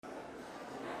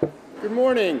Good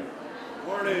morning. Good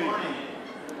morning.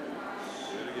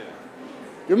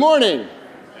 Good morning.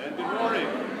 And good morning.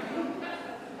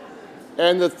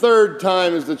 And the third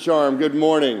time is the charm. Good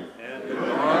morning. And good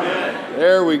morning.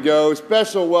 There we go.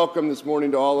 Special welcome this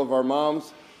morning to all of our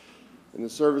moms in the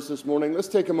service this morning. Let's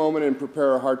take a moment and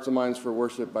prepare our hearts and minds for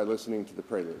worship by listening to the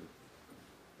prelude.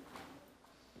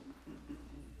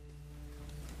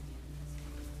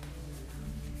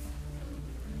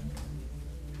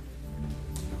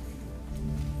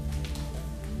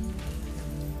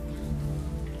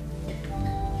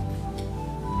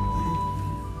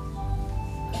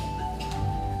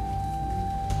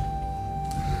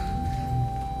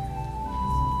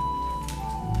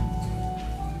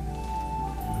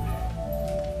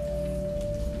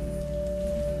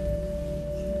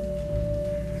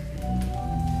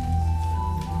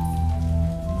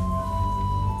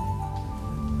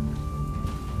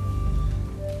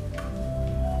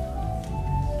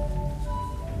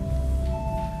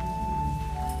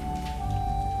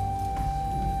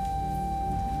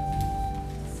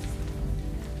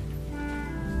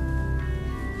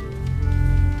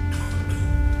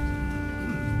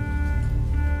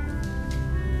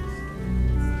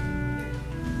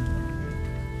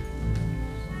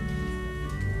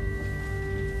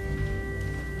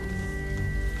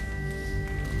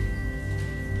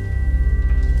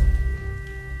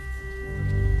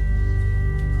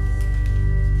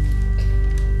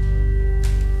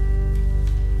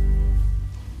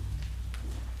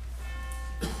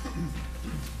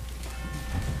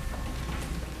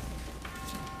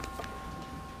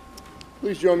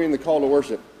 Please join me in the call to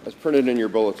worship as printed in your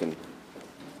bulletin.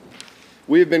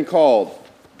 We have been called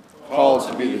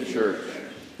to be the church.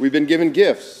 We've been given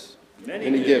gifts,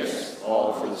 many gifts,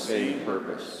 all for the same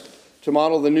purpose, to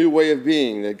model the new way of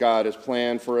being that God has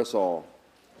planned for us all.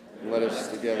 And let us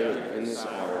together in this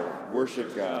hour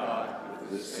worship God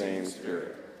with this same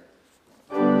Spirit.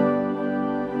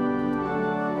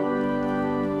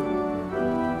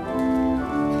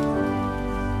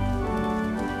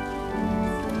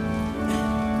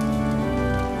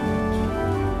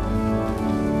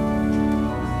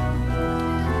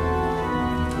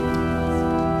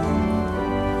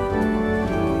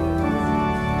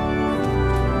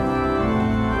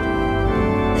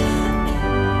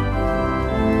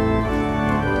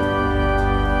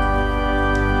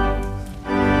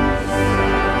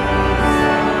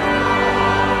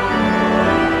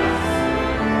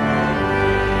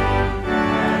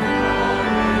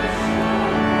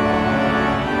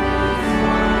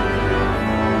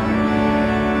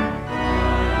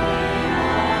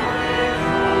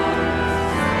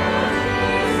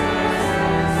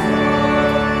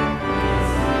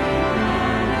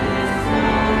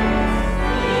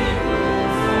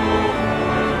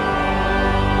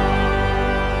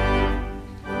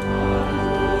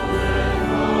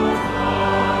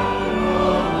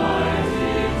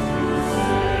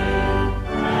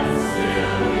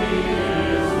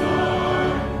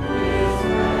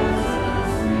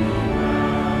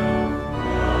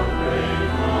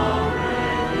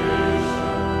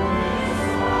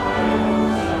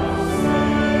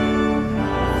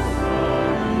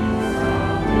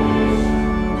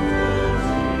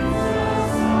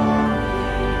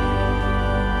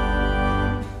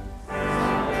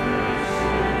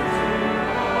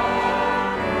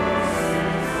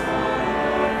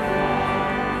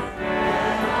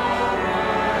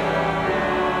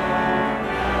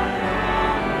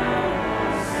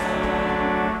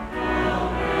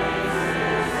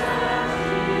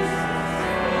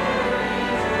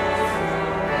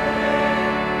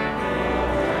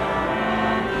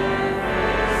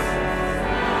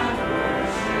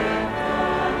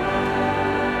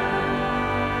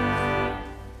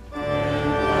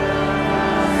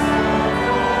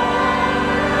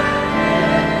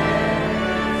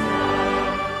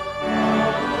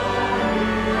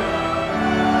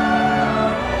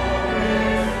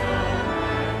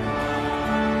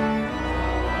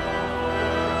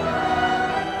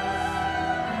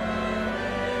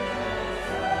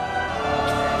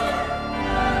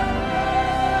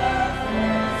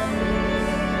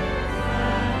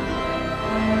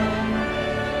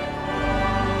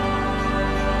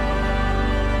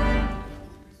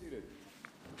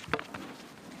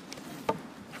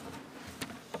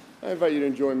 I invite you to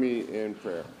join me in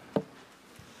prayer.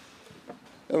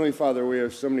 Heavenly Father, we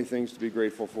have so many things to be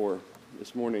grateful for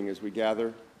this morning as we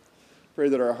gather. Pray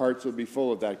that our hearts will be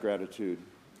full of that gratitude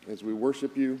as we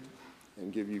worship you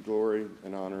and give you glory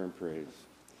and honor and praise.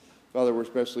 Father, we're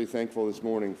especially thankful this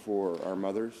morning for our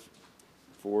mothers,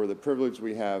 for the privilege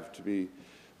we have to be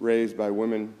raised by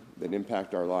women that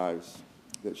impact our lives,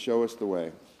 that show us the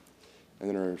way. and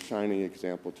then are a shining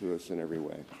example to us in every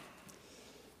way.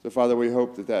 So, Father, we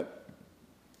hope that that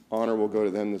honor will go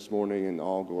to them this morning, and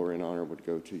all glory and honor would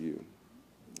go to you.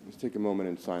 Let's take a moment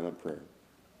in silent prayer.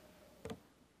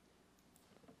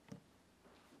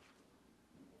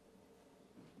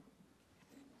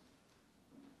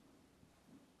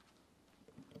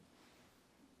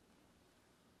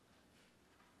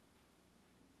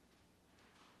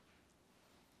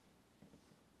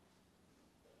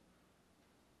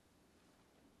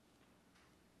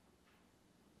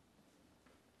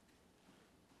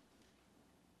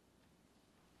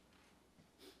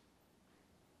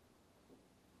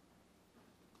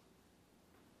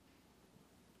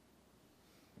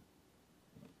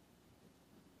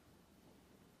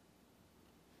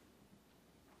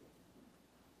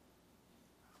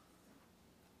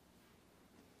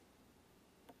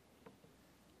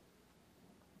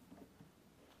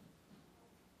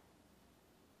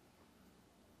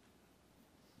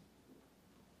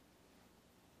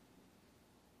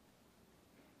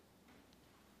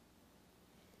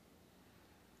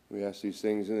 We ask these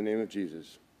things in the name of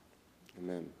Jesus.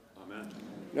 Amen. Amen.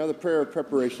 Now the prayer of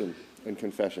preparation and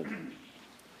confession.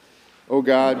 O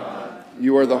God,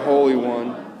 you are the Holy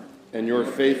One, and your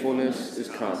faithfulness is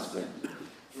constant.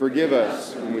 Forgive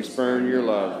us when we spurn your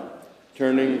love,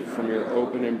 turning from your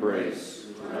open embrace,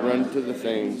 run to the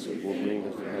things that will bring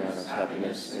us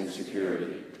happiness and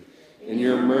security. In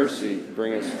your mercy,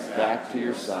 bring us back to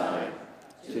your side,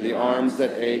 to the arms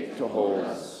that ache to hold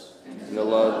us, and the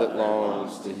love that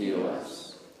longs to heal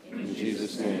us. In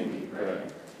Jesus' name we pray.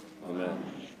 Amen.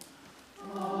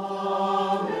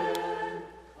 Amen.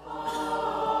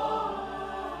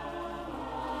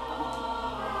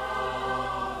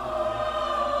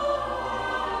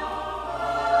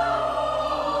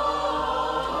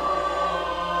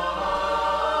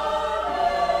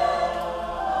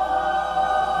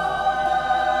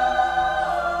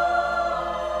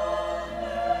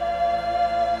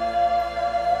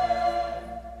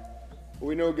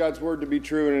 We know God's word to be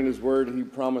true, and in his word he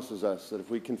promises us that if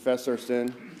we confess our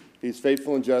sin, he's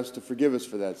faithful and just to forgive us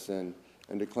for that sin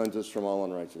and to cleanse us from all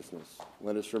unrighteousness.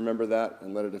 Let us remember that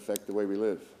and let it affect the way we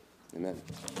live. Amen.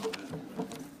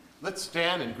 Let's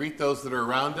stand and greet those that are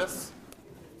around us.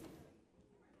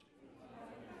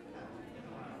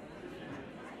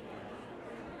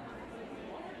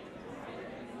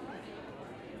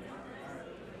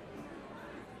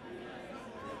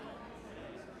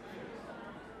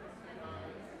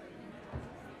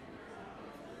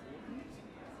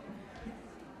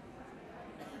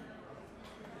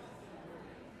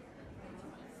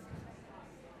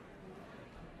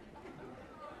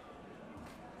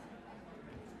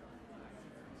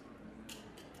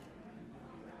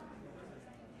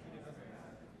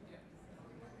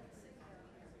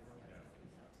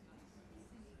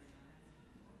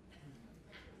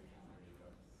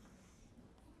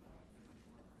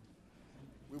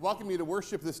 We welcome you to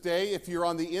worship this day. If you're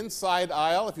on the inside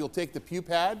aisle, if you'll take the pew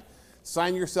pad,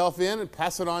 sign yourself in and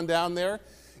pass it on down there.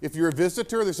 If you're a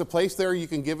visitor, there's a place there you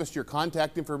can give us your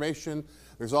contact information.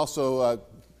 There's also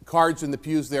cards in the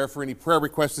pews there for any prayer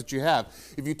requests that you have.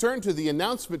 If you turn to the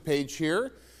announcement page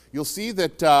here, you'll see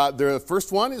that the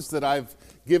first one is that I've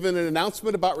given an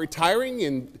announcement about retiring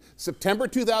in September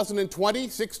 2020,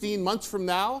 16 months from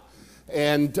now.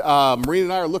 And Maureen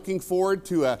and I are looking forward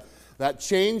to that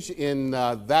change in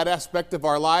that aspect of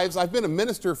our lives. I've been a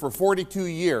minister for 42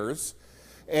 years,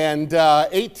 and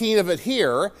 18 of it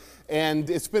here, and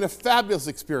it's been a fabulous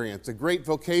experience, a great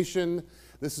vocation.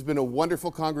 This has been a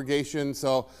wonderful congregation,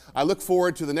 so I look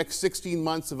forward to the next 16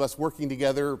 months of us working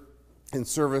together in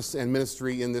service and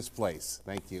ministry in this place.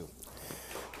 Thank you.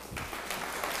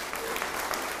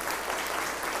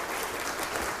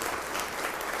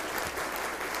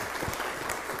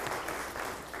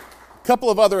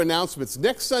 Couple of other announcements.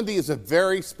 Next Sunday is a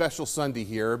very special Sunday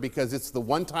here because it's the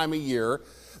one time a year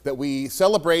that we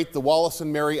celebrate the Wallace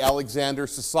and Mary Alexander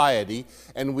Society,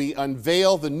 and we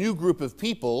unveil the new group of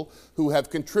people who have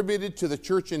contributed to the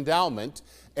church endowment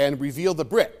and reveal the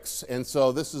bricks. And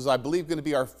so this is, I believe, going to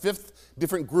be our 5th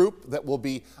different group that will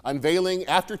be unveiling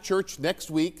after church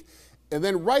next week. And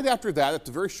then right after that, it's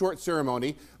a very short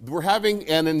ceremony, we're having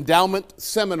an endowment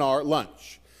seminar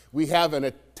lunch. We have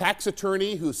a tax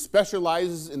attorney who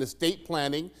specializes in estate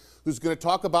planning, who's going to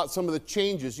talk about some of the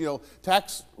changes. You know,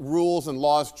 tax rules and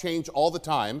laws change all the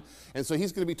time, and so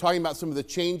he's going to be talking about some of the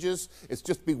changes. It's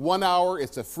just be 1 hour.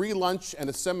 It's a free lunch and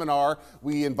a seminar.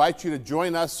 We invite you to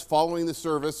join us following the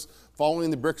service,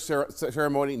 following the brick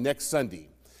ceremony next Sunday.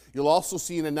 You'll also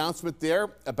see an announcement there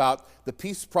about the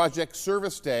Peace Project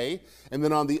Service Day, and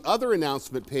then on the other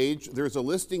announcement page, there's a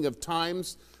listing of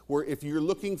times where if you're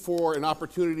looking for an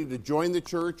opportunity to join the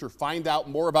church or find out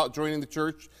more about joining the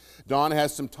church, Dawn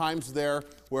has some times there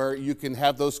where you can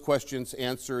have those questions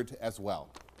answered as well.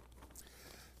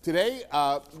 Today,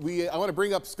 I want to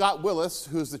bring up Scott Willis,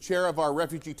 who's the chair of our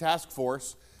Refugee Task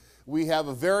Force. We have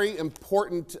a very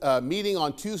important meeting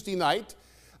on Tuesday night.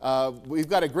 We've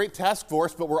got a great task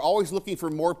force, but we're always looking for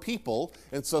more people.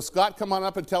 And so, Scott, come on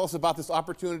up and tell us about this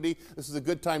opportunity. This is a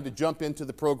good time to jump into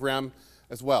the program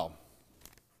as well.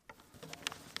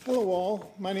 Hello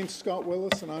all, my name is Scott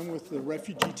Willis and I'm with the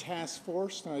Refugee Task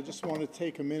Force, and I just want to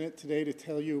take a minute today to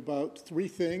tell you about three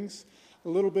things. A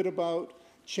little bit about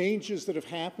changes that have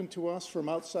happened to us from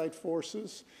outside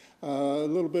forces, a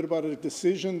little bit about a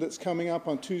decision that's coming up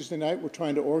on Tuesday night we're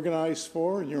trying to organize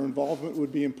for, and your involvement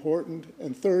would be important,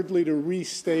 and thirdly, to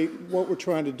restate what we're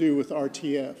trying to do with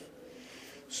RTF.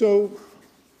 So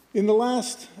in the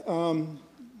last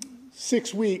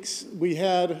 6 weeks, we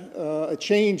had a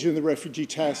change in the Refugee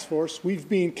Task Force. We've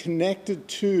been connected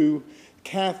to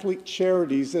Catholic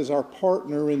Charities as our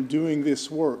partner in doing this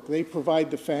work. They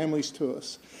provide the families to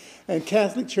us. And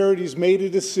Catholic Charities made a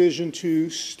decision to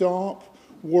stop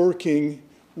working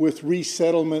with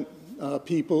resettlement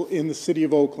people in the city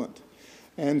of Oakland.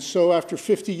 And so after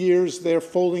 50 years, they're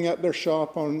folding up their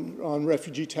shop on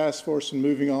Refugee Task Force and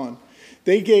moving on.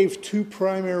 They gave two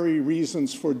primary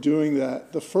reasons for doing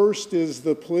that. The first is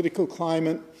the political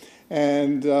climate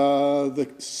and the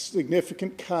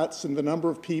significant cuts in the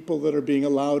number of people that are being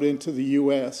allowed into the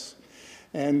U.S.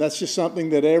 And that's just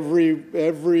something that every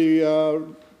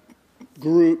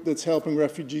group that's helping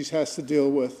refugees has to deal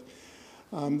with.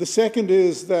 The second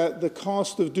is that the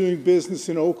cost of doing business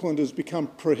in Oakland has become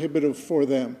prohibitive for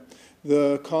them.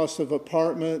 The cost of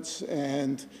apartments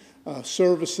and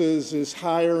services is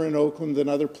higher in Oakland than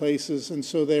other places, and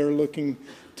so they are looking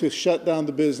to shut down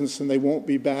the business, and they won't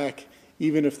be back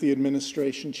even if the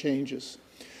administration changes.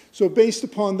 So based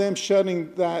upon them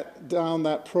shutting down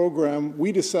that program,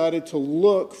 we decided to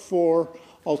look for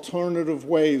alternative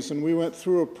ways, and we went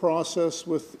through a process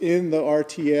within the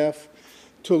RTF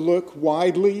to look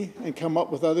widely and come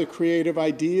up with other creative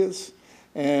ideas,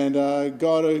 and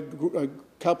got a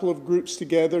couple of groups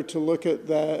together to look at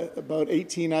about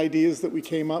 18 ideas that we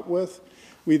came up with.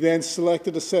 We then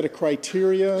selected a set of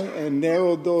criteria and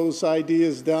narrowed those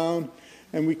ideas down,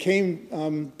 and we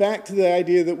came back to the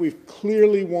idea that we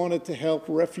clearly wanted to help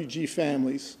refugee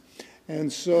families.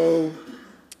 And so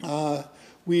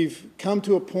we've come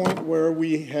to a point where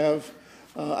we have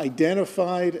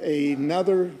identified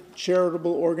another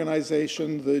charitable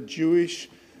organization, the Jewish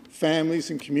Families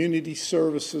and Community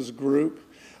Services Group.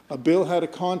 Bill had a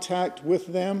contact with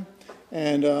them,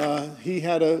 and he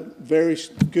had a very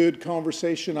good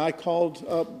conversation. I called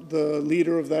up the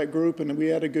leader of that group, and we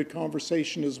had a good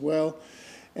conversation as well.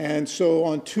 And so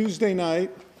on Tuesday night,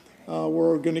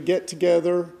 we're going to get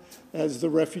together as the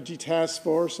Refugee Task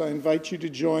Force. I invite you to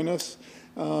join us,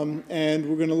 and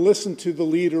we're going to listen to the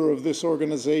leader of this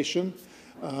organization.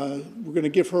 We're going to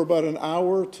give her about an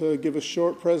hour to give a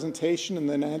short presentation and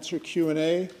then answer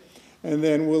Q&A. And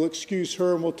then we'll excuse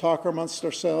her and we'll talk amongst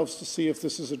ourselves to see if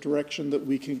this is a direction that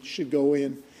we should go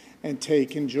in and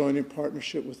take and join in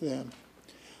partnership with them.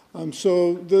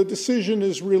 So the decision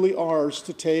is really ours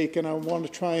to take, and I want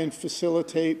to try and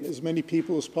facilitate as many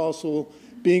people as possible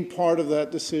being part of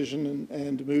that decision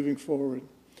and moving forward.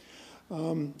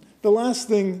 The last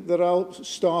thing that I'll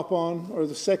stop on, or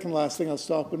the second last thing I'll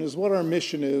stop on, is what our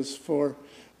mission is for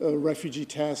Refugee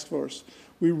Task Force.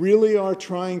 We really are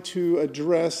trying to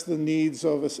address the needs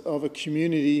of a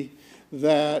community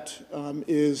that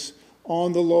is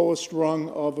on the lowest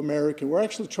rung of America. We're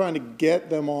actually trying to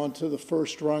get them onto the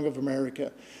first rung of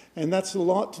America. And that's a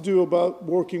lot to do about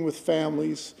working with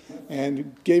families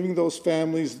and giving those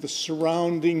families the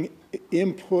surrounding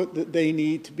input that they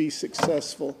need to be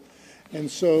successful.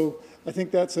 And so I think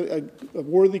that's a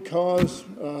worthy cause,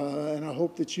 and I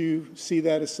hope that you see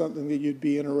that as something that you'd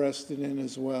be interested in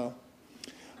as well.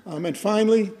 And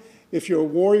finally, if you're a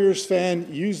Warriors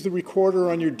fan, use the recorder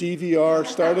on your DVR.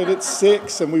 Start it at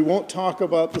 6, and we won't talk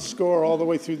about the score all the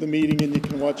way through the meeting, and you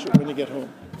can watch it when you get home.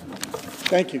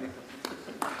 Thank you.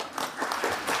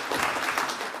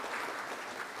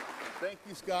 Thank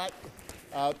you, Scott.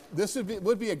 This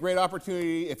would be a great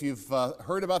opportunity if you've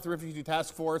heard about the Refugee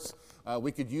Task Force.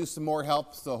 We could use some more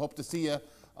help, so hope to see you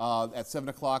at 7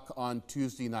 o'clock on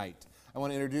Tuesday night. I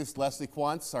want to introduce Leslie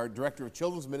Quantz, our Director of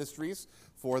Children's Ministries,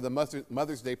 for the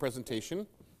Mother's Day presentation.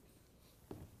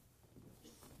 Good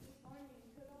morning.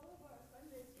 Could all of our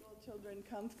Sunday school children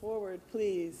come forward,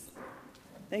 please?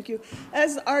 Thank you.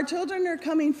 As our children are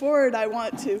coming forward, I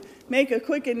want to make a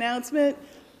quick announcement.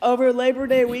 over Labor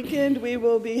Day weekend, we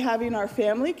will be having our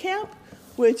family camp,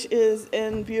 which is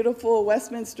in beautiful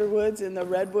Westminster Woods in the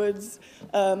Redwoods.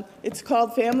 It's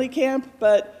called Family Camp,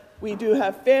 but we do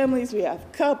have families, we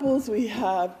have couples, we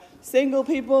have single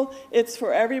people. It's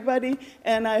for everybody,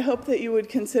 and I hope that you would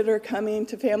consider coming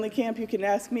to family camp. You can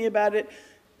ask me about it.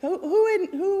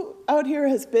 Who out here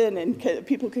has been and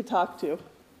people could talk to?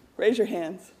 Raise your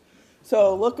hands.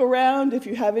 So look around if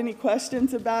you have any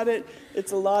questions about it.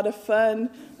 It's a lot of fun.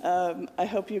 I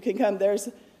hope you can come. There's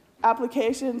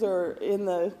applications or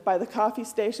by the coffee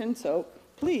station, so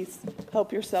please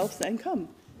help yourselves and come.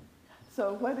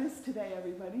 So what is today,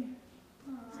 everybody?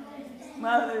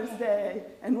 Mother's Day.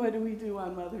 And what do we do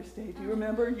on Mother's Day? Do you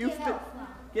remember?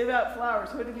 Give out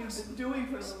flowers. What have you been doing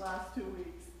for the last 2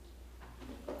 weeks?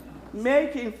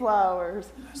 Making flowers.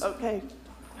 Okay.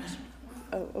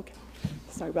 Oh, okay.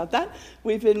 Sorry about that.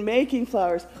 We've been making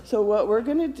flowers. So what we're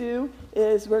going to do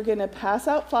is we're going to pass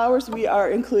out flowers. We are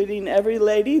including every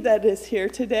lady that is here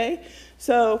today.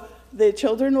 So the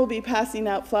children will be passing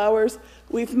out flowers.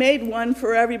 We've made one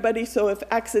for everybody, so if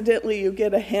accidentally you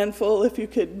get a handful, if you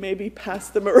could maybe pass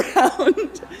them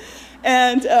around.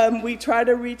 And we try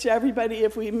to reach everybody.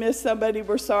 If we miss somebody,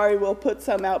 we're sorry. We'll put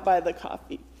some out by the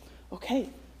coffee. Okay.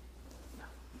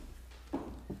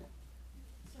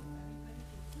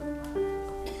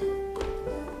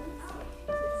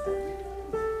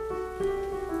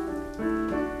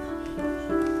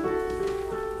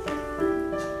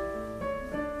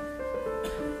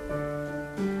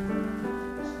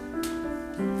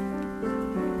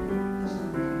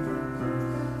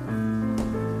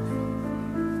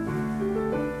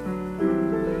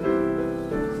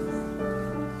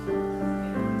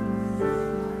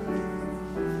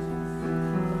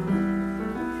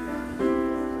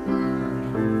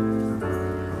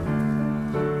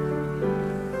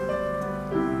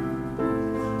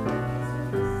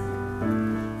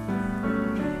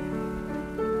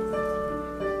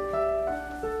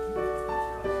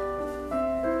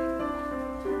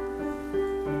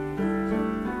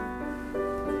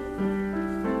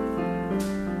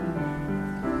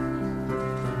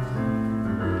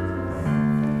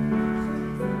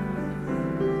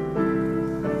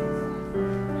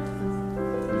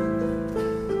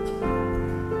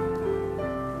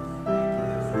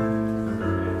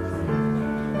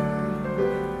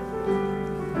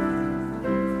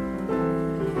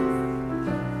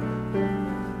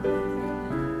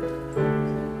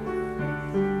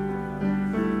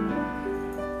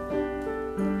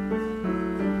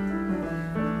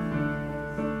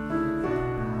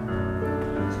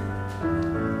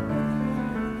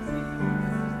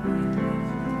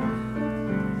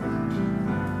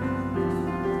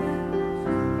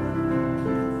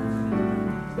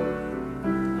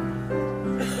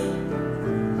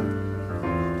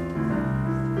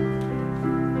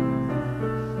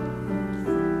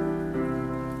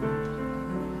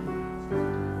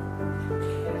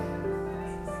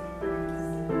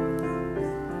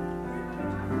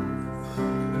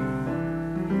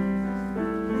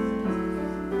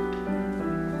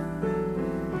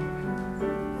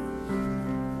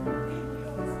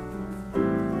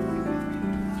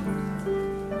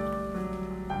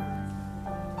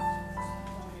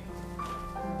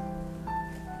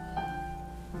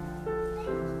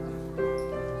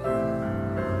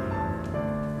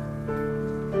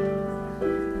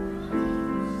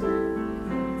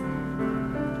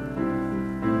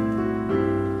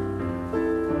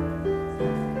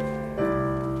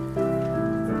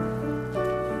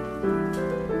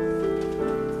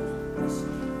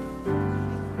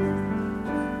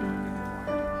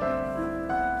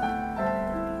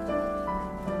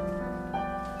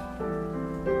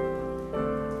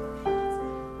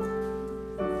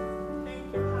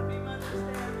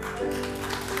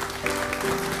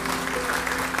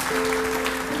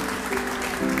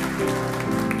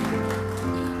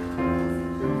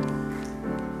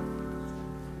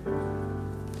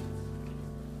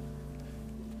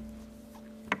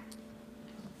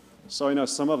 So I know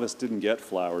some of us didn't get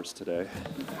flowers today.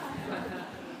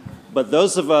 But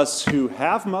those of us who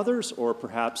have mothers, or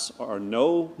perhaps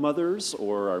know mothers,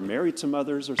 or are married to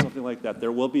mothers, or something like that,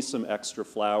 there will be some extra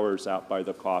flowers out by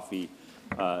the coffee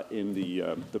in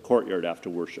the courtyard after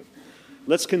worship.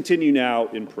 Let's continue now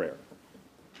in prayer.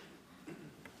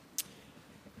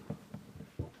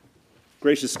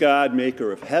 Gracious God,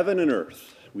 maker of heaven and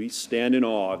earth, we stand in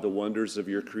awe of the wonders of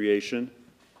your creation,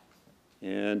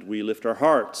 and we lift our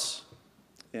hearts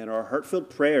and our heartfelt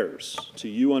prayers to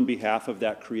you on behalf of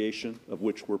that creation of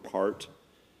which we're part.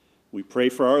 We pray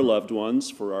for our loved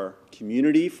ones, for our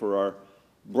community, for our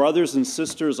Brothers and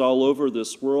sisters all over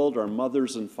this world, our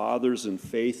mothers and fathers in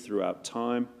faith throughout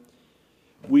time,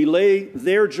 we lay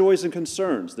their joys and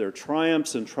concerns, their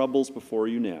triumphs and troubles before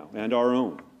you now, and our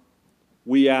own.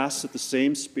 We ask that the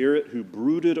same Spirit who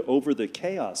brooded over the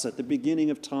chaos at the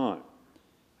beginning of time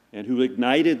and who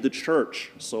ignited the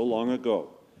church so long ago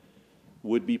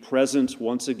would be present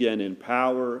once again in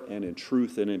power and in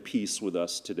truth and in peace with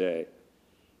us today.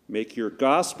 Make your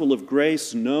gospel of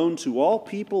grace known to all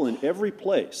people in every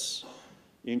place,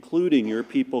 including your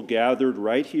people gathered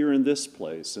right here in this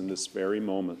place in this very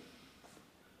moment.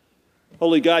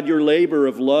 Holy God, your labor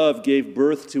of love gave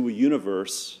birth to a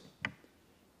universe.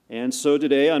 And so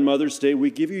today, on Mother's Day, we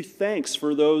give you thanks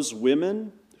for those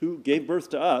women who gave birth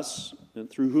to us and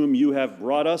through whom you have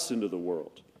brought us into the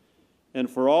world, and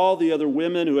for all the other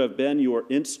women who have been your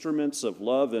instruments of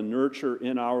love and nurture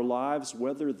in our lives,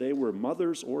 whether they were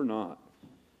mothers or not.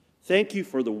 Thank you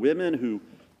for the women who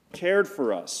cared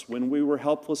for us when we were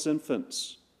helpless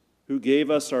infants, who gave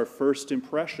us our first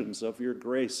impressions of your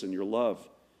grace and your love.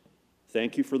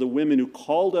 Thank you for the women who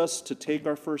called us to take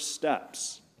our first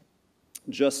steps,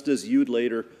 just as you'd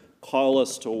later call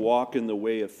us to walk in the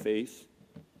way of faith.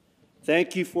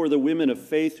 Thank you for the women of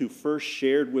faith who first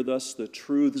shared with us the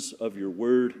truths of your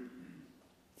word.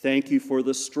 Thank you for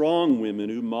the strong women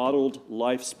who modeled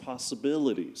life's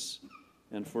possibilities,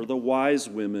 and for the wise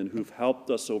women who've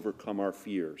helped us overcome our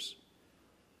fears.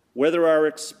 Whether our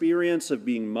experience of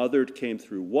being mothered came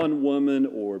through one woman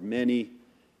or many,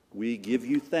 we give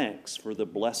you thanks for the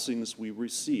blessings we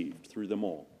received through them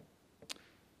all.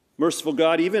 Merciful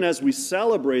God, even as we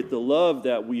celebrate the love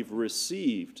that we've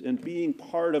received and being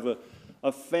part of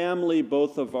a family,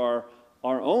 both of our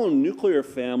own nuclear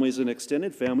families and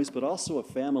extended families, but also a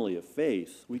family of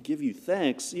faith, we give you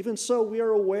thanks. Even so, we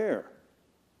are aware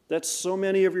that so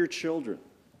many of your children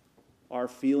are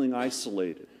feeling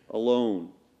isolated,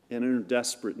 alone, and in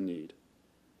desperate need.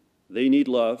 They need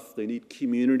love, they need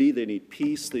community, they need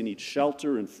peace, they need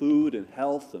shelter and food and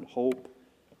health and hope.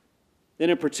 And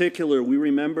in particular, we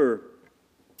remember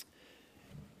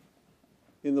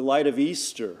in the light of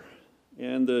Easter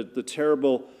and the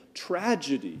terrible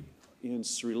tragedy in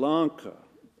Sri Lanka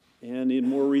and in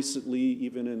more recently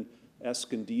even in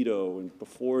Escondido and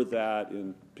before that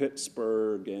in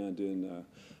Pittsburgh and in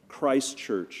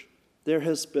Christchurch, there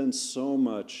has been so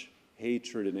much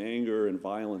hatred and anger and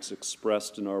violence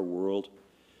expressed in our world.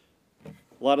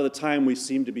 A lot of the time we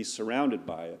seem to be surrounded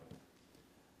by it.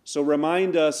 So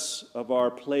remind us of our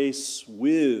place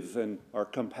with and our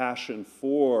compassion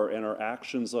for and our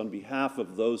actions on behalf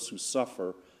of those who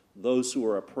suffer, those who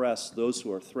are oppressed, those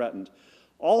who are threatened.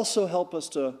 Also help us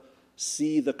to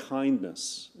see the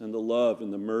kindness and the love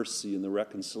and the mercy and the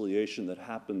reconciliation that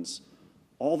happens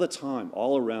all the time,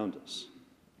 all around us.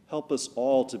 Help us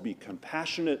all to be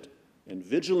compassionate and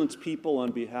vigilant people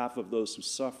on behalf of those who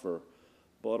suffer,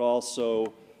 but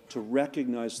also to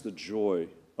recognize the joy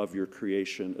of your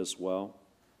creation as well.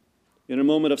 In a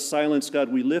moment of silence,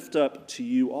 God, we lift up to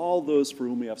you all those for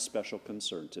whom we have special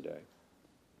concern today.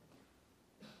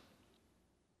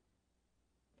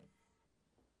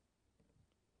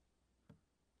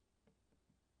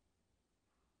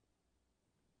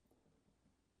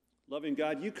 Loving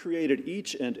God, you created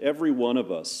each and every one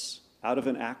of us out of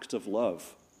an act of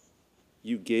love.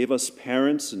 You gave us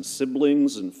parents and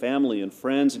siblings and family and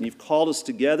friends, and you've called us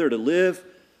together to live,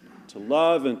 to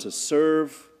love, and to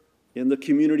serve in the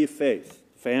community of faith,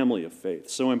 family of faith.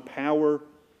 So empower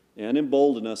and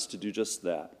embolden us to do just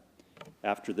that.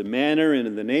 After the manner and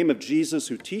in the name of Jesus,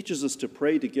 who teaches us to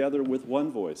pray together with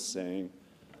one voice, saying,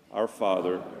 Our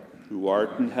Father, who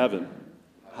art in heaven,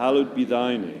 hallowed be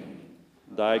thy name.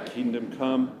 Thy kingdom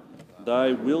come,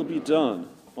 thy will be done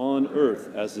on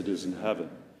earth as it is in heaven.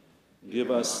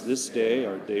 Give us this day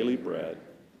our daily bread,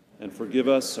 and forgive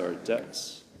us our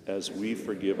debts as we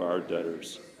forgive our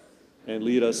debtors. And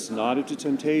lead us not into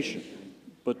temptation,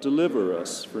 but deliver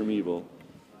us from evil.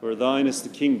 For thine is the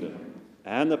kingdom,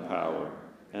 and the power,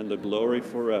 and the glory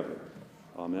forever.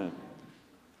 Amen.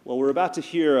 Well, we're about to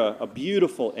hear a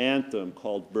beautiful anthem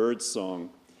called Birdsong.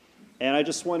 And I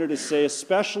just wanted to say,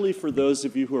 especially for those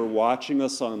of you who are watching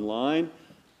us online,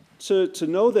 to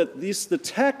know that the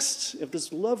text of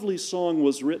this lovely song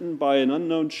was written by an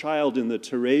unknown child in the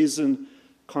Terezin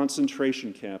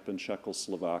concentration camp in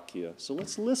Czechoslovakia. So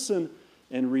let's listen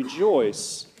and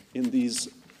rejoice in these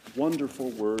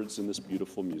wonderful words and this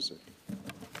beautiful music.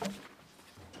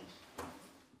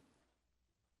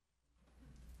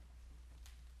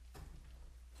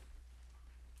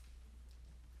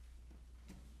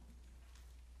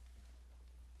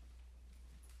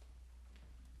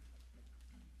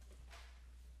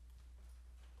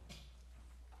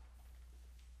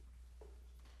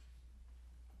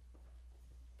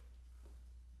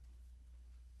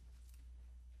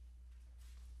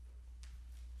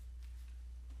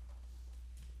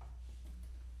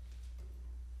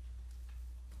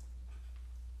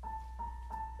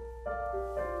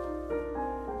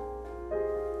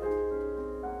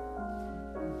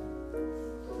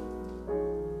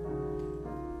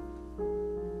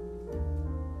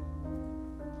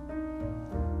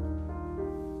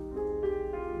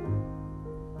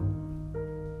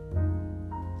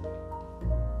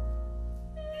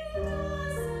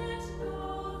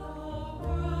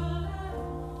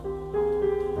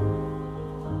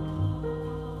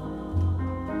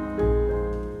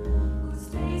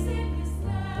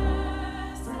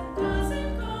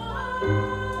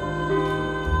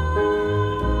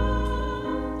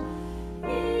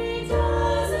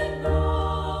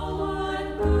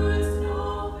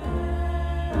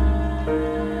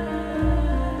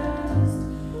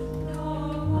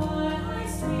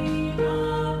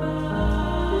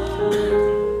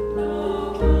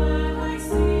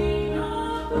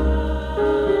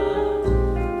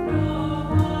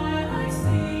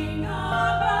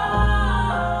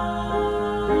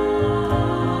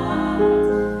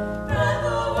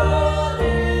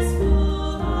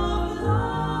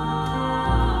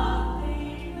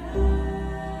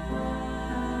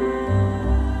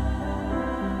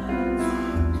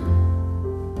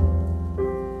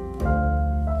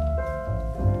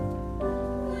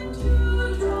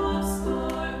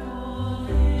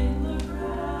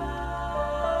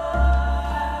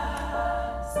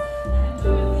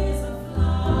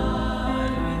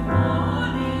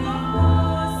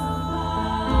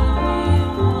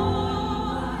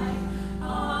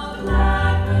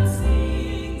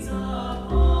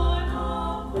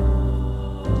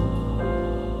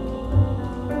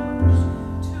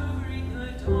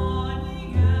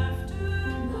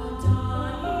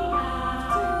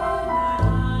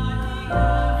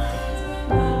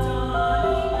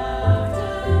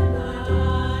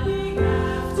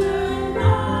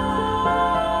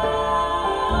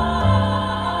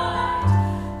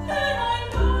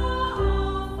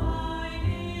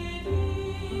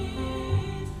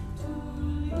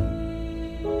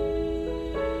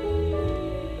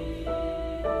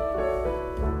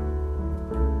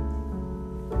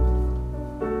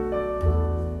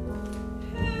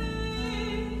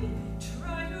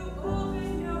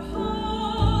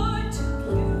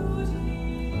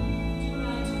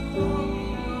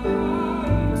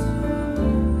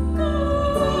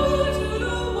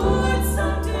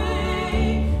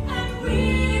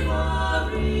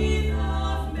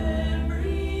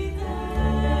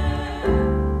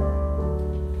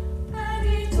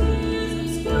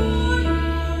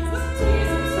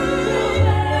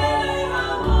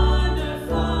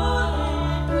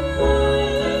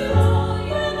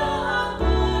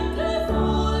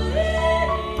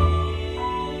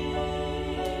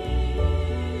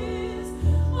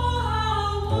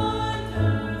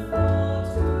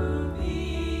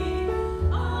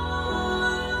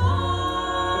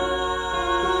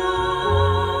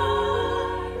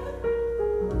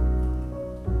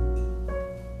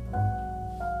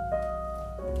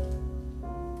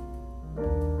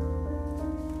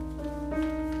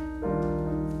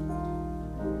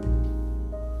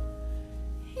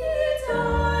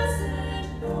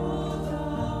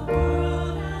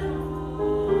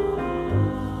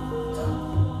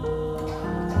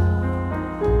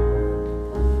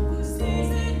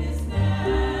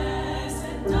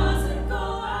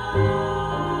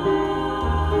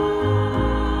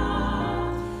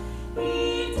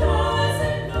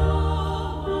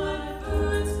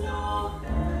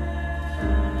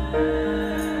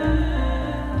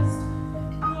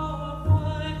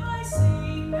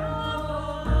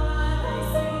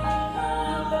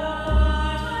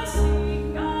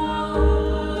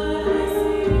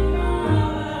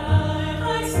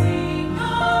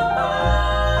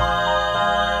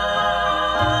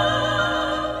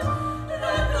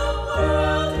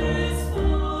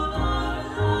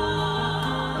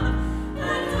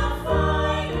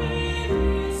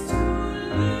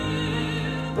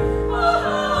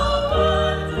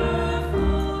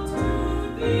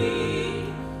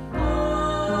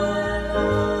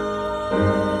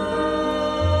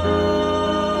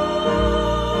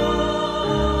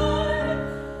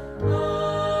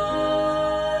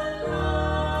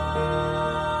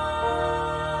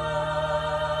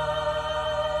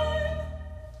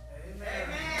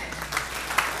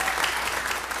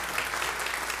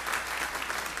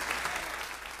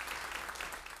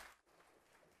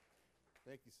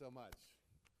 Thank you so much.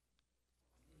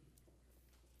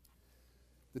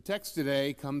 The text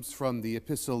today comes from the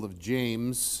Epistle of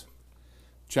James,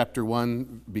 chapter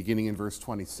 1, beginning in verse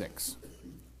 26.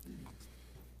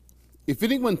 If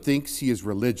anyone thinks he is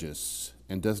religious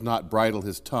and does not bridle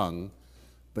his tongue,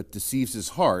 but deceives his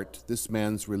heart, this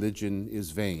man's religion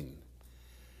is vain.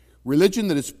 Religion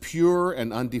that is pure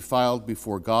and undefiled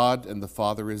before God and the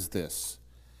Father is this: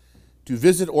 to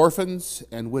visit orphans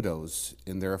and widows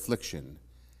in their affliction,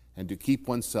 and to keep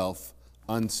oneself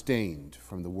unstained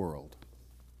from the world.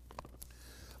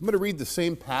 I'm going to read the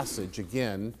same passage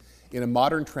again in a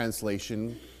modern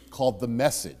translation called The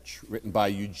Message, written by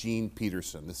Eugene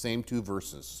Peterson, the same 2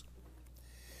 verses.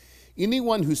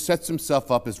 Anyone who sets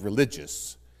himself up as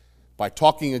religious by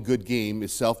talking a good game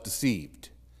is self-deceived.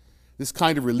 This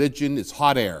kind of religion is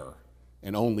hot air,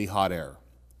 and only hot air.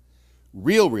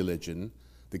 Real religion,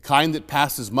 the kind that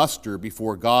passes muster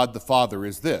before God the Father,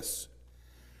 is this: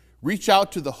 reach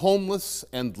out to the homeless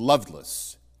and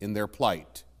loveless in their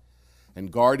plight,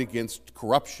 and guard against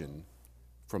corruption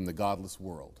from the godless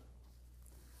world.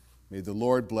 May the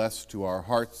Lord bless to our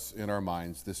hearts and our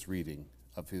minds this reading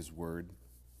of his word.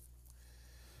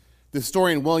 The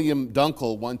historian William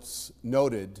Dunkel once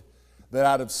noted that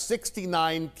out of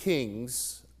 69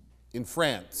 kings in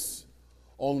France,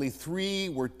 only 3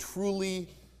 were truly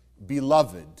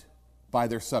beloved by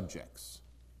their subjects.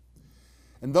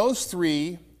 And those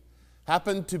 3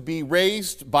 happened to be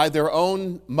raised by their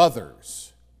own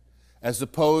mothers, as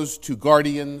opposed to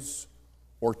guardians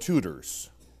or tutors.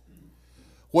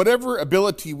 Whatever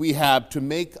ability we have to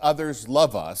make others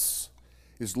love us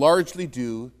is largely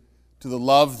due to the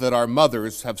love that our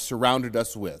mothers have surrounded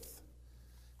us with.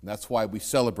 And that's why we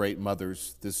celebrate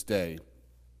mothers this day.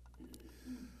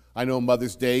 I know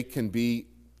Mother's Day can be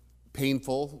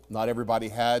painful. Not everybody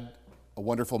had a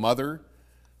wonderful mother.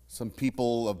 Some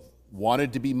people have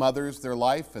wanted to be mothers their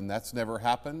life, and that's never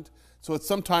happened. So it's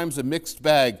sometimes a mixed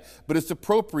bag, but it's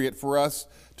appropriate for us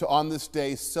to, on this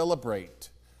day, celebrate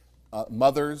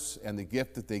mothers and the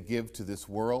gift that they give to this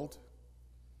world.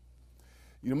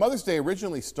 You know, Mother's Day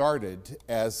originally started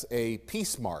as a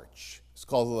peace march. It's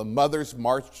called the Mother's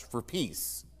March for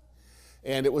Peace.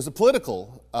 And it was a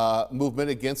political movement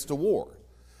against a war.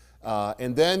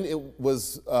 And then it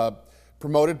was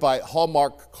promoted by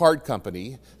Hallmark Card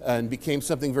Company and became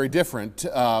something very different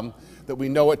that we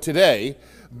know it today.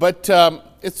 But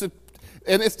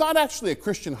it's not actually a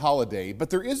Christian holiday, but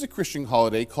there is a Christian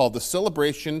holiday called the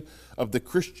celebration of the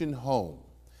Christian home.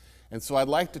 And so I'd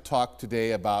like to talk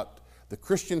today about the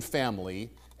Christian family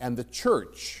and the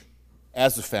church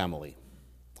as a family.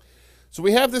 So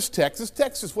we have this text. This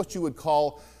text is what you would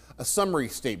call a summary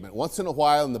statement. Once in a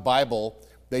while in the Bible,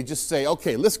 they just say,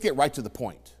 okay, let's get right to the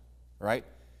point, right?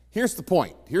 Here's the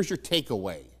point. Here's your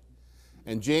takeaway.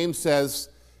 And James says,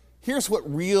 here's what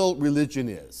real religion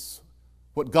is,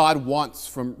 what God wants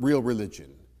from real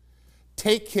religion.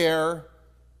 Take care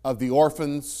of the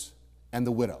orphans and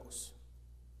the widows.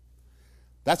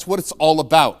 That's what it's all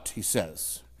about, he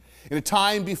says. In a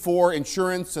time before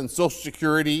insurance and Social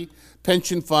Security,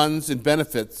 pension funds and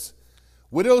benefits,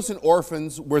 widows and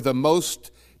orphans were the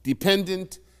most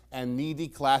dependent and needy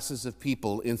classes of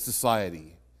people in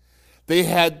society. They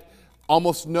had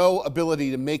almost no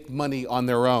ability to make money on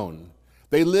their own.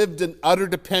 They lived in utter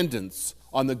dependence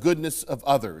on the goodness of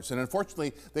others. And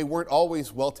unfortunately, they weren't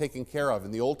always well taken care of.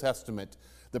 In the Old Testament,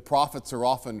 the prophets are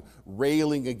often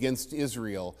railing against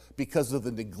Israel because of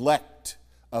the neglect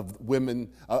of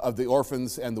women, of the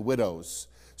orphans and the widows.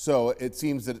 So it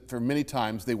seems that for many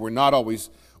times they were not always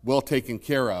well taken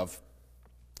care of.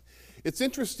 It's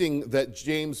interesting that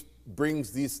James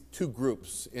brings these 2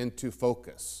 groups into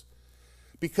focus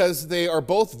because they are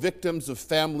both victims of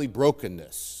family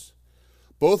brokenness.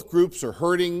 Both groups are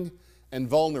hurting and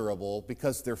vulnerable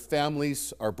because their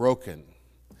families are broken.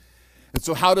 And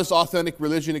so how does authentic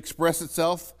religion express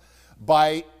itself?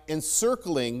 By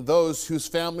encircling those whose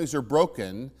families are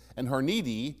broken and are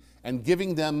needy and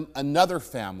giving them another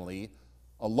family,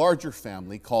 a larger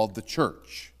family called the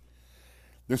church.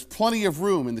 There's plenty of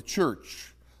room in the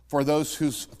church for those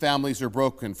whose families are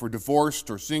broken, for divorced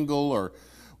or single or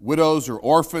widows or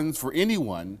orphans, for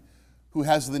anyone who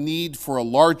has the need for a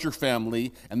larger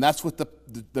family, and that's what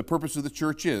the purpose of the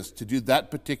church is, to do that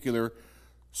particular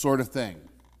sort of thing.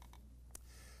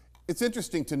 It's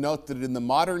interesting to note that in the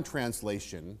modern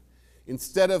translation,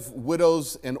 instead of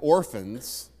widows and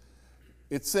orphans,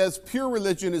 it says pure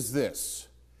religion is this: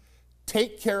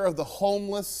 take care of the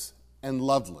homeless and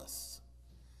loveless.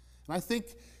 And I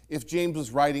think if James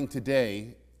was writing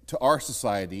today to our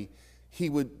society, he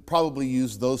would probably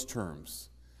use those terms.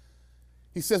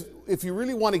 He says, if you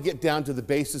really want to get down to the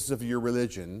basis of your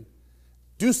religion,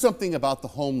 do something about the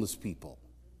homeless people.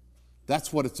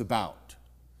 That's what it's about.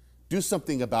 Do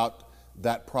something about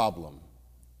that problem.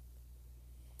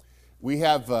 We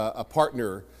have a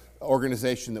partner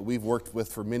organization that we've worked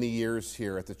with for many years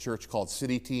here at the church called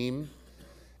City Team.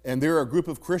 And they're a group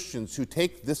of Christians who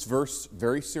take this verse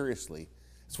very seriously.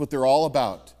 It's what they're all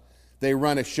about. They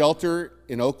run a shelter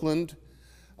in Oakland,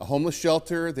 a homeless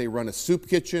shelter. They run a soup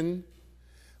kitchen.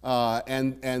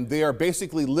 And they are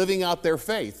basically living out their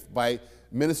faith by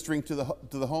ministering to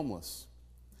the homeless.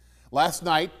 Last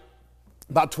night,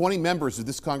 about 20 members of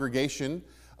this congregation,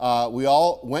 we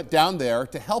all went down there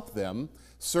to help them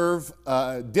serve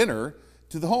dinner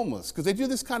to the homeless, because they do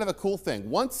this kind of a cool thing.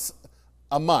 Once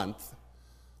a month,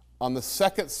 on the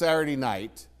second Saturday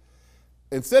night,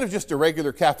 instead of just a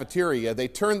regular cafeteria, they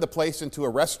turn the place into a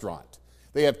restaurant.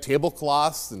 They have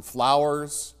tablecloths and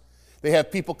flowers. They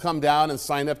have people come down and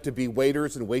sign up to be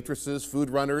waiters and waitresses, food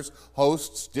runners,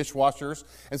 hosts, dishwashers.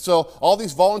 And so all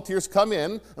these volunteers come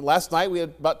in, and last night we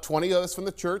had about 20 of us from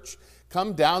the church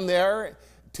come down there,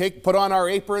 put on our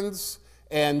aprons,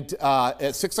 and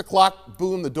at 6 o'clock,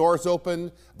 boom, the doors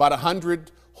open. About 100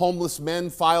 homeless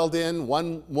men filed in,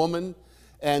 one woman,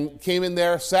 and came in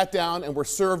there, sat down, and were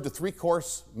served a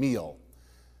 3-course meal.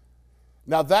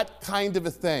 Now that kind of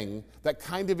a thing, that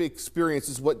kind of experience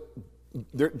is what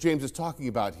James is talking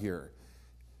about here.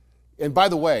 And by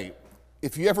the way,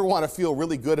 if you ever want to feel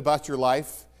really good about your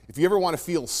life, if you ever want to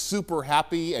feel super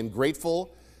happy and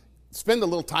grateful, spend a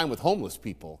little time with homeless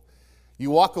people. You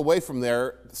walk away from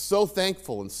there so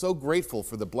thankful and so grateful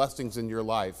for the blessings in your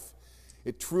life.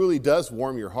 It truly does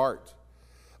warm your heart.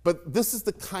 But this is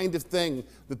the kind of thing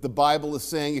that the Bible is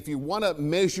saying, if you want to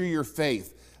measure your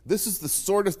faith, this is the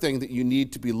sort of thing that you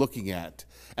need to be looking at.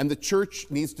 And the church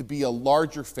needs to be a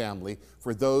larger family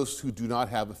for those who do not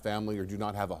have a family or do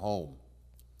not have a home.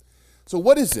 So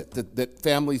what is it that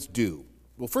families do?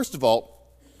 Well, first of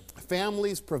all,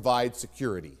 families provide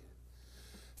security.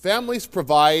 Families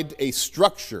provide a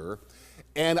structure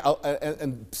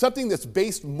and something that's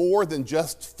based more than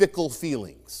just fickle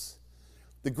feelings.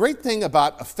 The great thing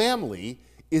about a family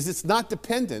is it's not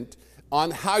dependent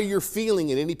on how you're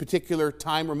feeling at any particular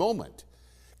time or moment.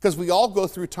 Because we all go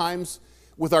through times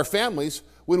with our families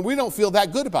when we don't feel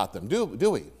that good about them, do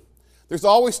we? There's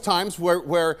always times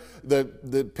where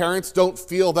the parents don't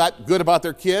feel that good about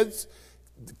their kids.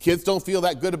 The kids don't feel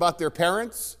that good about their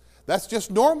parents. That's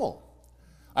just normal.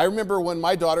 I remember when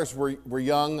my daughters were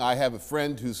young, I have a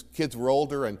friend whose kids were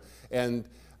older, and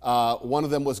one of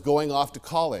them was going off to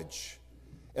college.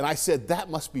 And I said, that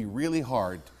must be really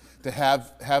hard to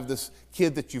have this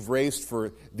kid that you've raised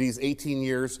for these 18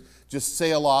 years just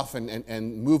sail off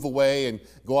and move away and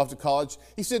go off to college.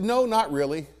 He said, no, not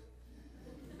really.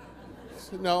 I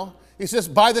said, no. He says,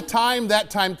 by the time that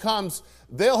time comes,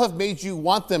 they'll have made you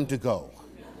want them to go.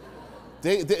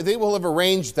 They will have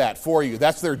arranged that for you.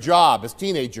 That's their job as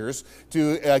teenagers,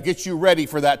 to get you ready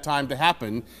for that time to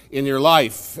happen in your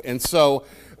life. And so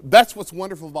that's what's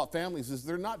wonderful about families, is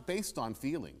they're not based on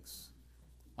feelings,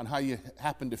 on how you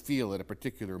happen to feel at a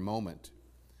particular moment.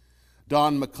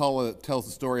 Don McCullough tells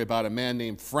a story about a man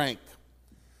named Frank,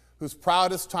 whose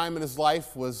proudest time in his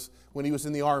life was when he was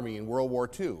in the Army in World War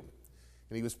II.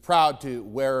 And he was proud to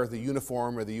wear the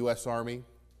uniform of the U.S. Army.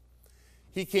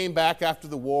 He came back after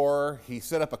the war. He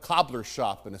set up a cobbler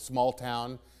shop in a small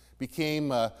town,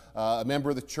 became a member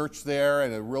of the church there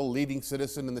and a real leading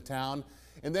citizen in the town.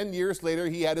 And then years later,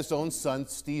 he had his own son,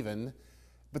 Stephen.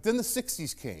 But then the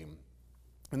 60s came,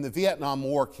 and the Vietnam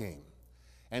War came.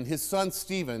 And his son,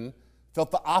 Stephen,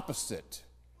 felt the opposite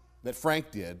that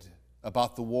Frank did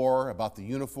about the war, about the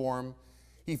uniform.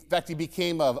 In fact, he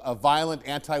became a violent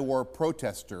anti-war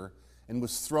protester and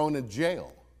was thrown in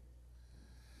jail.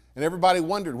 And everybody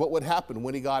wondered what would happen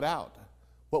when he got out.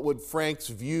 What would Frank's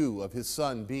view of his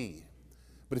son be?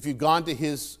 But if you'd gone to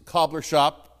his cobbler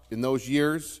shop in those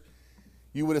years,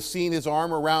 you would have seen his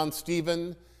arm around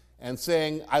Stephen and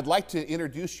saying, I'd like to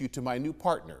introduce you to my new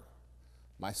partner,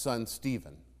 my son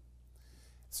Stephen.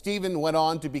 Stephen went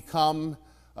on to become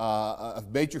a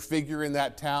major figure in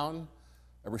that town,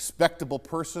 a respectable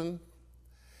person.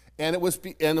 And it was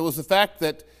the fact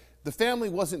that the family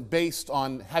wasn't based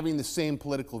on having the same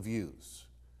political views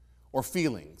or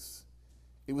feelings.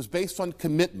 It was based on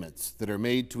commitments that are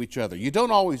made to each other. You don't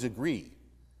always agree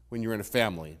when you're in a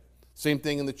family. Same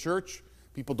thing in the church.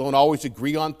 People don't always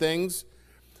agree on things.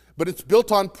 But it's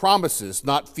built on promises,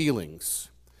 not feelings.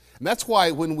 And that's why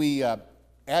when we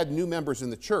add new members in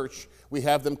the church, We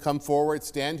have them come forward,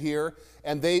 stand here,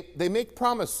 and they make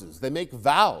promises. They make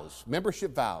vows,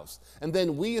 membership vows. And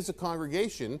then we as a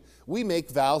congregation, we make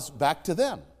vows back to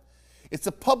them. It's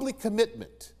a public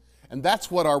commitment. And that's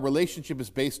what our relationship is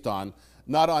based on,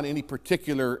 not on any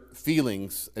particular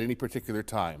feelings at any particular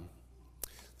time.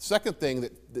 The second thing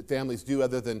that families do,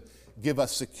 other than give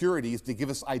us security, is to give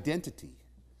us identity.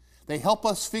 They help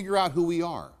us figure out who we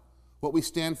are, what we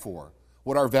stand for,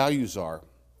 what our values are.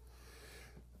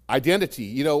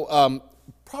 Identity,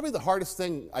 probably the hardest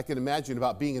thing I can imagine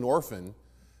about being an orphan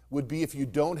would be if you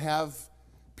don't have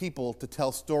people to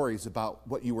tell stories about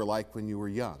what you were like when you were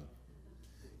young.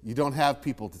 You don't have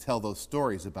people to tell those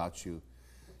stories about you.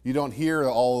 You don't hear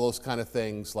all of those kind of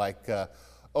things like,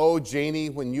 oh, Janie,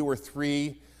 when you were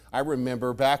 3, I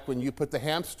remember back when you put the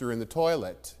hamster in the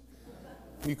toilet.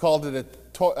 You called it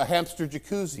a hamster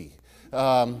jacuzzi.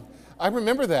 I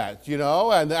remember that,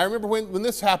 and I remember when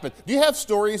this happened. Do you have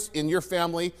stories in your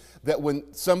family that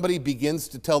when somebody begins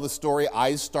to tell the story,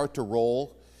 eyes start to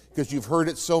roll because you've heard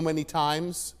it so many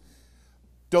times?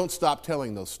 Don't stop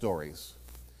telling those stories,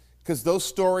 because those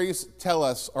stories tell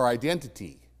us our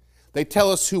identity. They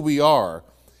tell us who we are.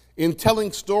 In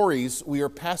telling stories, we are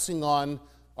passing on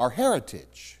our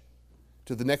heritage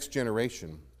to the next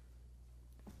generation.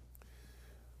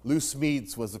 Lou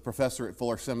Smedes was a professor at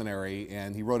Fuller Seminary,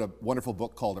 and he wrote a wonderful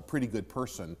book called A Pretty Good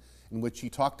Person, in which he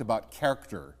talked about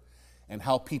character and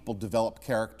how people develop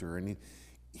character. And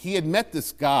he had met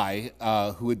this guy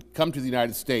who had come to the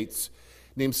United States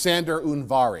named Sándor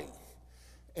Undváry.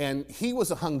 And he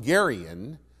was a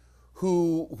Hungarian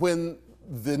who, when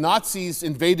the Nazis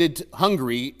invaded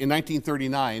Hungary in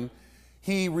 1939,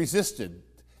 he resisted.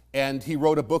 And he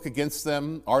wrote a book against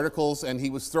them, articles, and he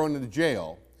was thrown into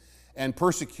jail and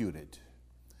persecuted.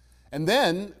 And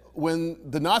then, when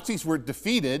the Nazis were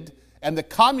defeated and the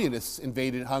communists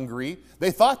invaded Hungary, they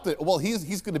thought that, well,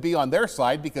 he's going to be on their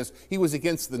side because he was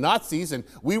against the Nazis and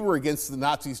we were against the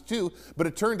Nazis too. But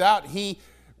it turned out he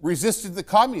resisted the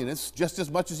communists just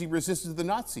as much as he resisted the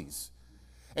Nazis.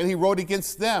 And he wrote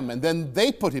against them, and then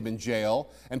they put him in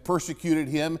jail and persecuted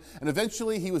him, and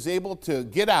eventually he was able to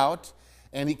get out,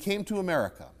 and he came to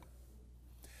America.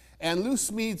 And Lou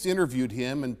Smedes interviewed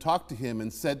him and talked to him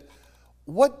and said,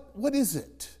 what is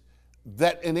it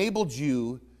that enabled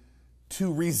you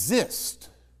to resist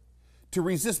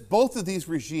both of these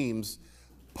regimes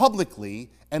publicly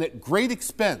and at great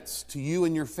expense to you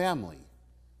and your family?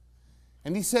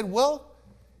 And he said,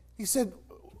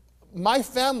 my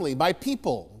family, my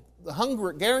people, the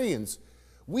Hungarians,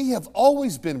 we have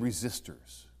always been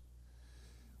resistors.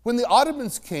 When the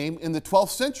Ottomans came in the 12th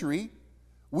century,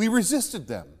 we resisted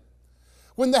them.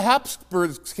 When the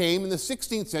Habsburgs came in the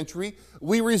 16th century,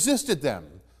 we resisted them.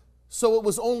 So it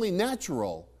was only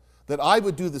natural that I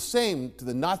would do the same to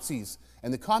the Nazis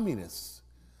and the communists.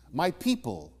 My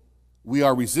people, we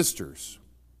are resistors.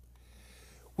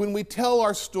 When we tell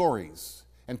our stories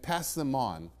and pass them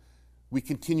on, we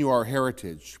continue our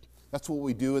heritage. That's what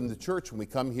we do in the church when we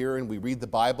come here and we read the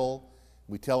Bible.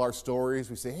 We tell our stories.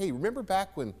 We say, hey, remember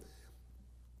back when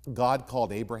God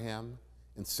called Abraham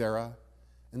and Sarah,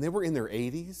 and they were in their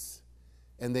 80s,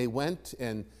 and they went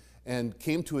and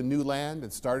came to a new land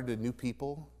and started a new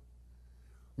people?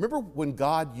 Remember when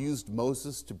God used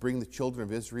Moses to bring the children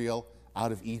of Israel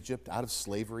out of Egypt, out of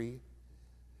slavery?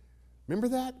 Remember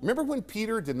that? Remember when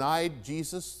Peter denied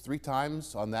Jesus 3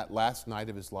 times on that last night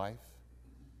of his life?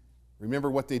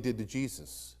 Remember what they did to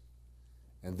Jesus,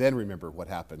 and then remember what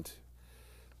happened.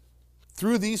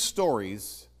 Through these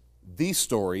stories, the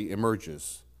story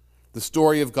emerges, the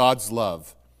story of God's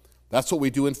love. That's what we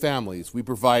do in families. We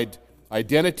provide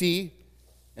identity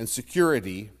and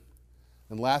security,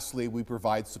 and lastly, we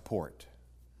provide support.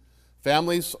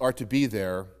 Families are to be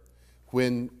there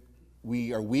when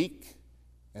we are weak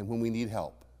and when we need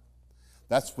help.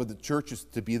 That's where the church is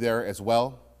to be there as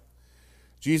well.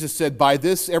 Jesus said, "By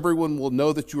this everyone will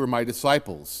know that you are my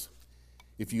disciples,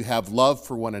 if you have love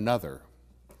for one another."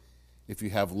 If you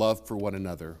have love for one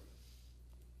another.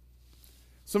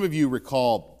 Some of you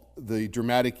recall the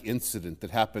dramatic incident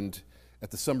that happened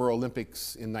at the Summer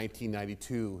Olympics in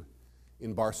 1992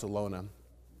 in Barcelona.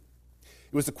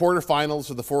 It was the quarterfinals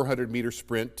of the 400-meter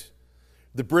sprint.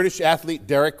 The British athlete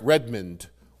Derek Redmond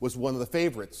was one of the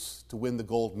favorites to win the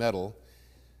gold medal.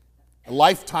 A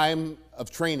lifetime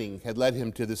of training had led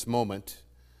him to this moment,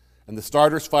 and the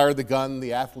starters fired the gun,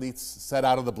 the athletes set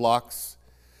out of the blocks.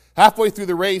 Halfway through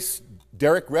the race,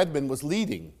 Derek Redmond was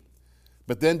leading,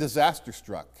 but then disaster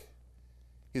struck.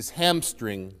 His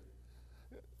hamstring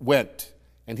went,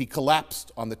 and he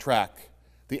collapsed on the track.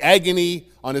 The agony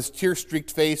on his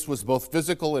tear-streaked face was both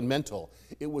physical and mental.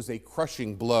 It was a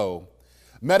crushing blow.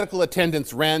 Medical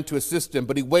attendants ran to assist him,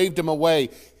 but he waved them away.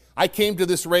 I came to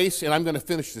this race, and I'm going to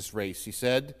finish this race, he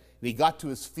said. And he got to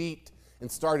his feet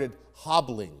and started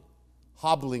hobbling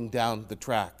down the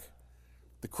track.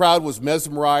 The crowd was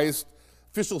mesmerized.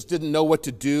 Officials didn't know what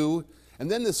to do. And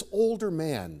then this older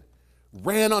man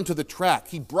ran onto the track.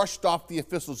 He brushed off the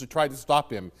officials who tried to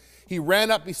stop him. He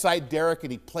ran up beside Derek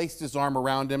and he placed his arm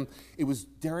around him. It was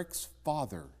Derek's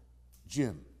father,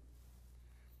 Jim.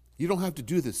 "You don't have to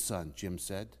do this, son," Jim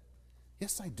said.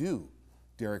 "Yes, I do,"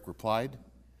 Derek replied.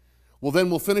 "Well, then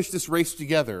we'll finish this race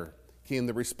together," came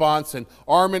the response, and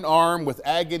arm in arm, with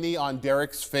agony on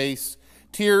Derek's face,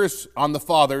 tears on the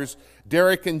father's,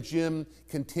 Derek and Jim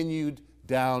continued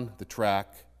down the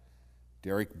track.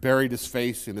 Derek buried his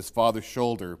face in his father's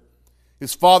shoulder.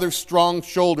 His father's strong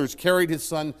shoulders carried his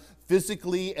son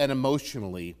physically and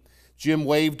emotionally. Jim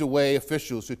waved away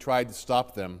officials who tried to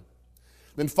stop them.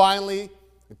 Then finally,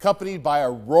 accompanied by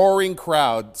a roaring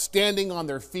crowd, standing on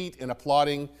their feet and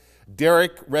applauding,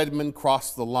 Derek Redmond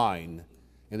crossed the line,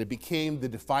 and it became the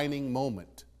defining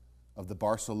moment of the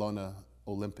Barcelona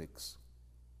Olympics.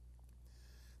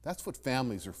 That's what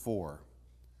families are for.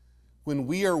 When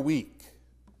we are weak,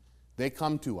 they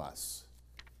come to us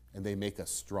and they make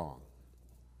us strong.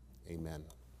 Amen.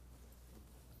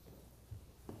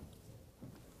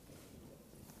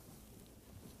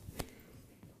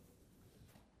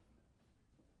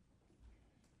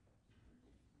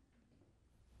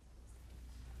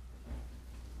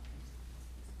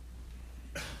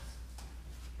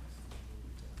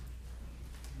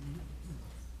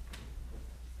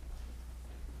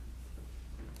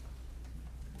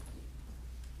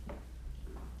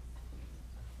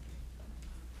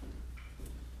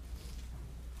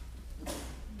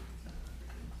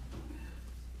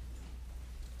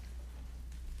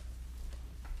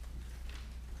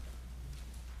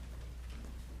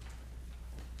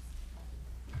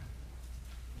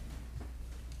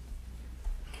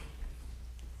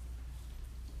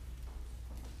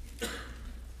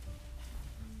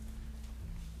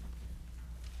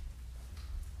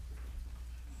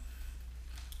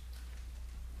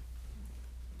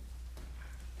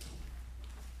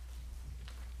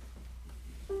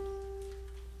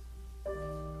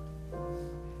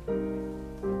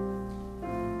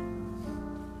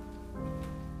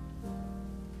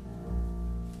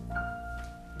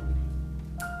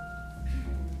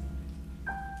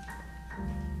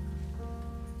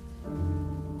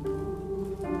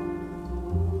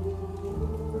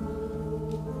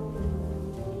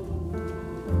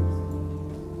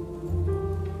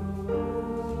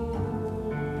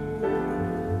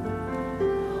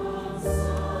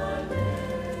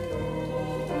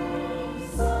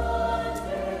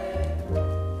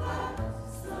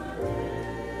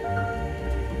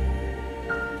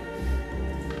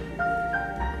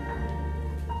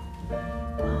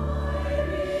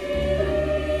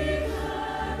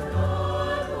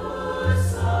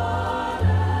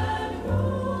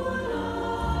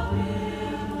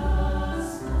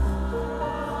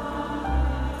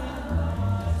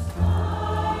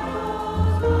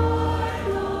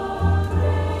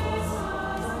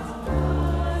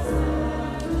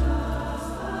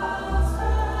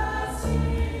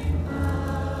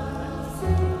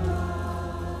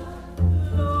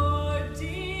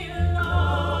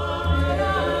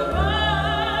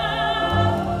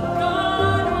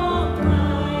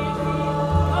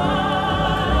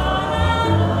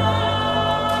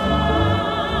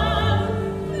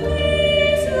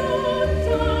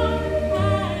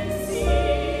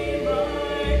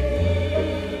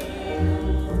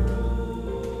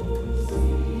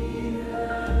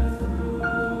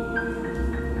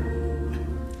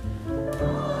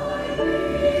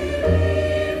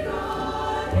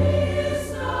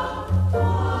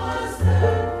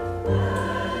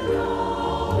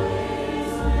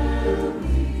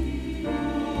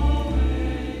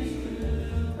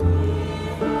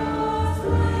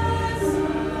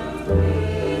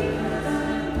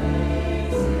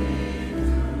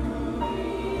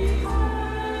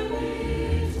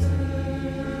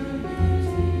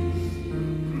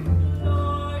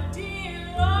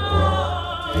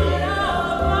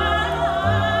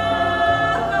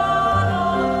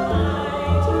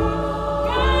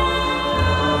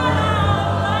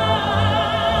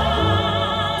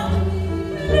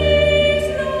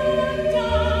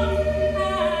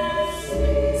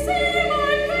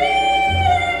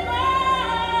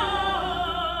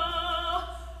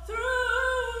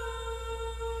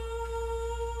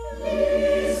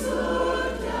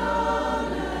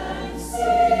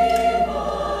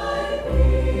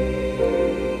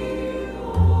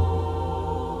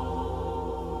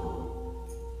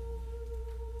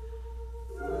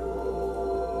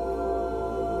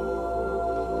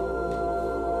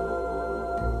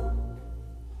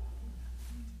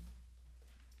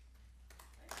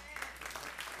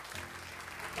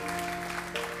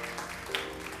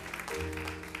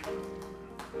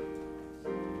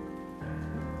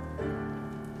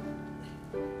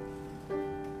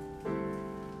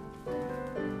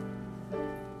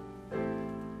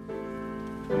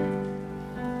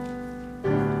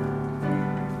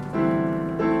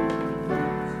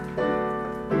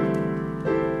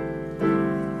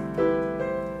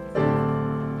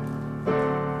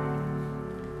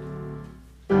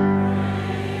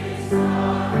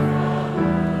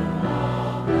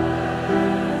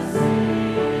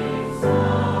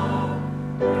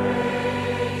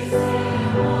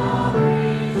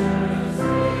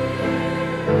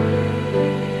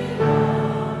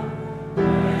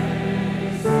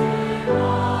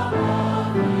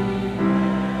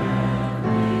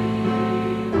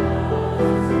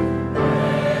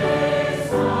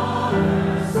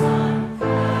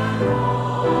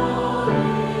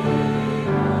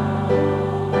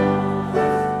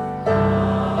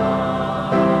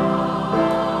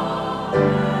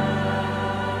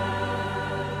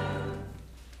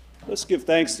 Let's give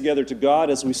thanks together to God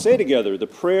as we say together the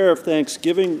prayer of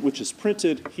thanksgiving, which is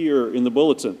printed here in the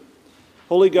bulletin.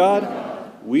 Holy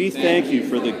God, we thank you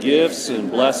for the gifts and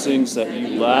blessings that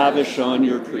you lavish on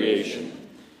your creation.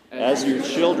 As your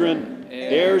children,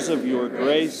 heirs of your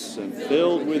grace and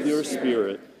filled with your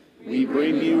Spirit, we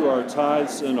bring you our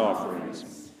tithes and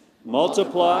offerings.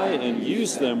 Multiply and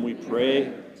use them, we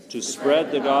pray, to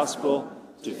spread the gospel,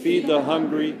 to feed the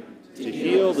hungry, to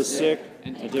heal the sick,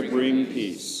 and to bring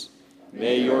peace.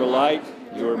 May your light,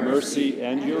 your mercy,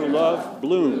 and your love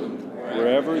bloom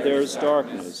wherever there's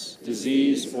darkness,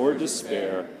 disease, or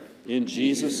despair. In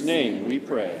Jesus' name we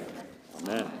pray.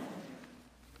 Amen.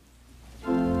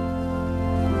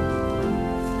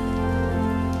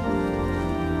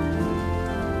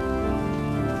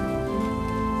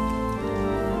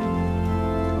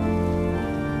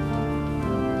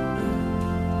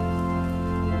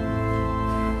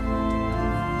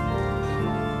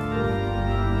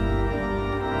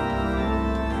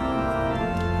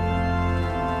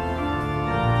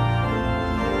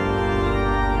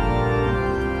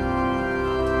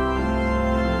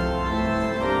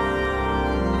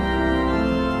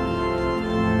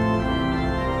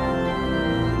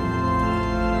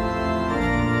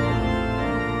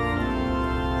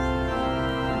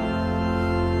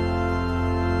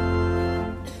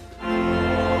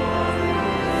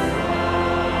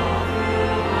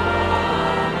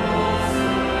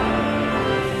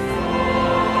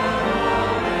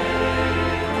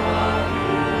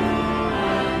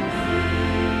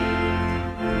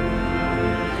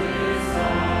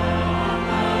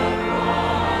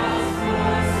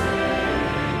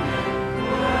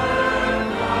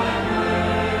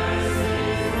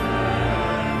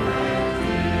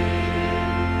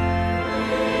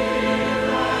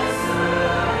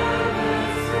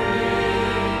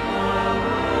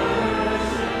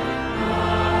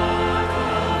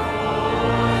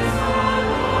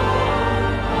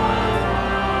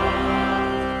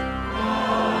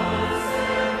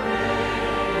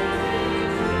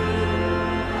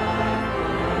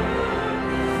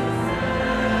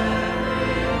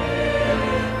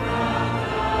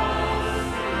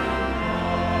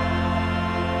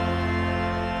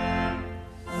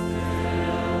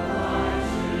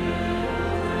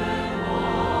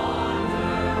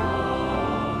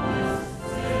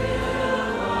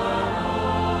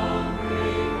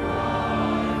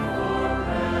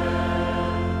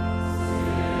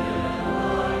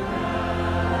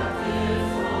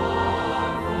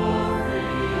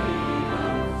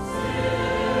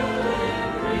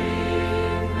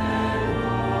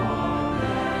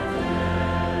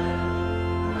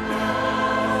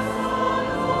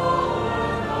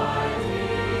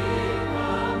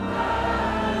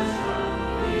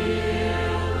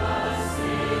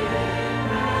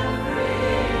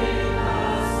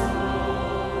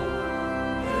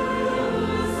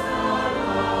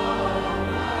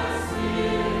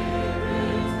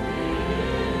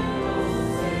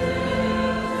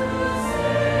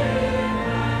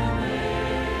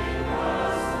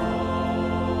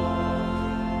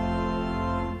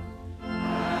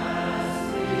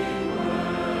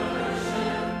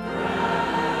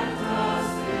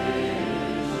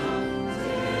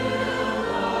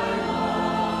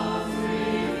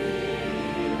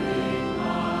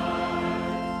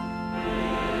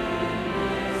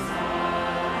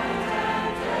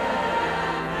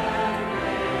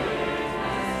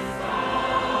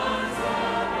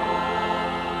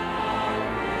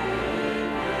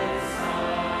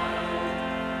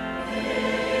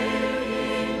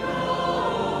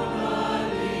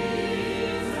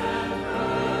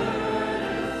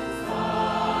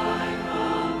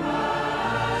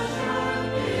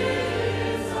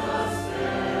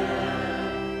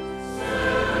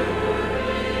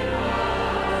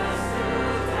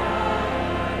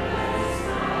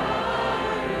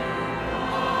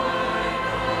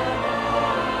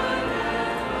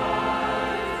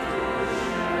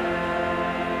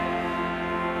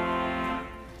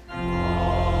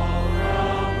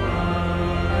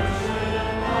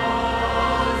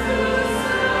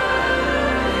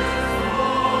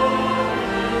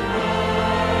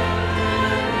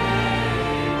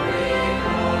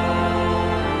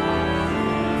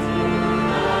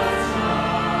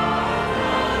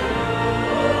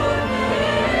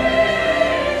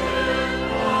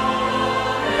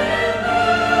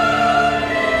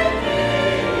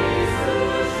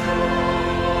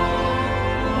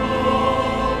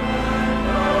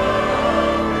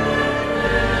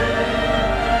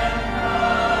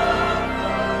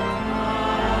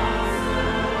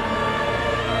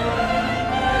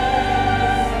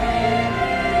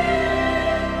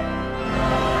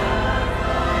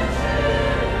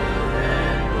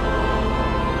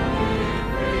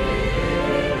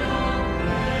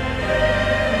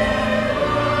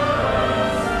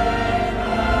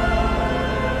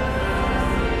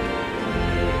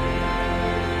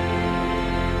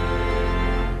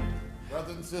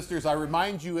 sisters, I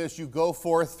remind you as you go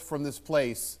forth from this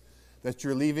place that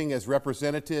you're leaving as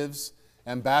representatives,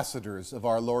 ambassadors of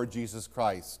our Lord Jesus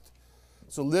Christ.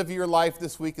 So live your life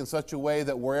this week in such a way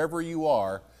that wherever you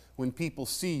are, when people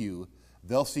see you,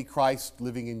 they'll see Christ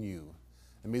living in you.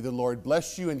 And may the Lord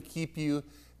bless you and keep you.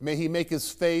 May he make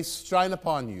his face shine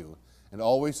upon you and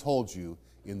always hold you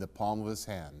in the palm of his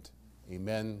hand.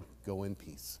 Amen. Go in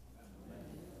peace.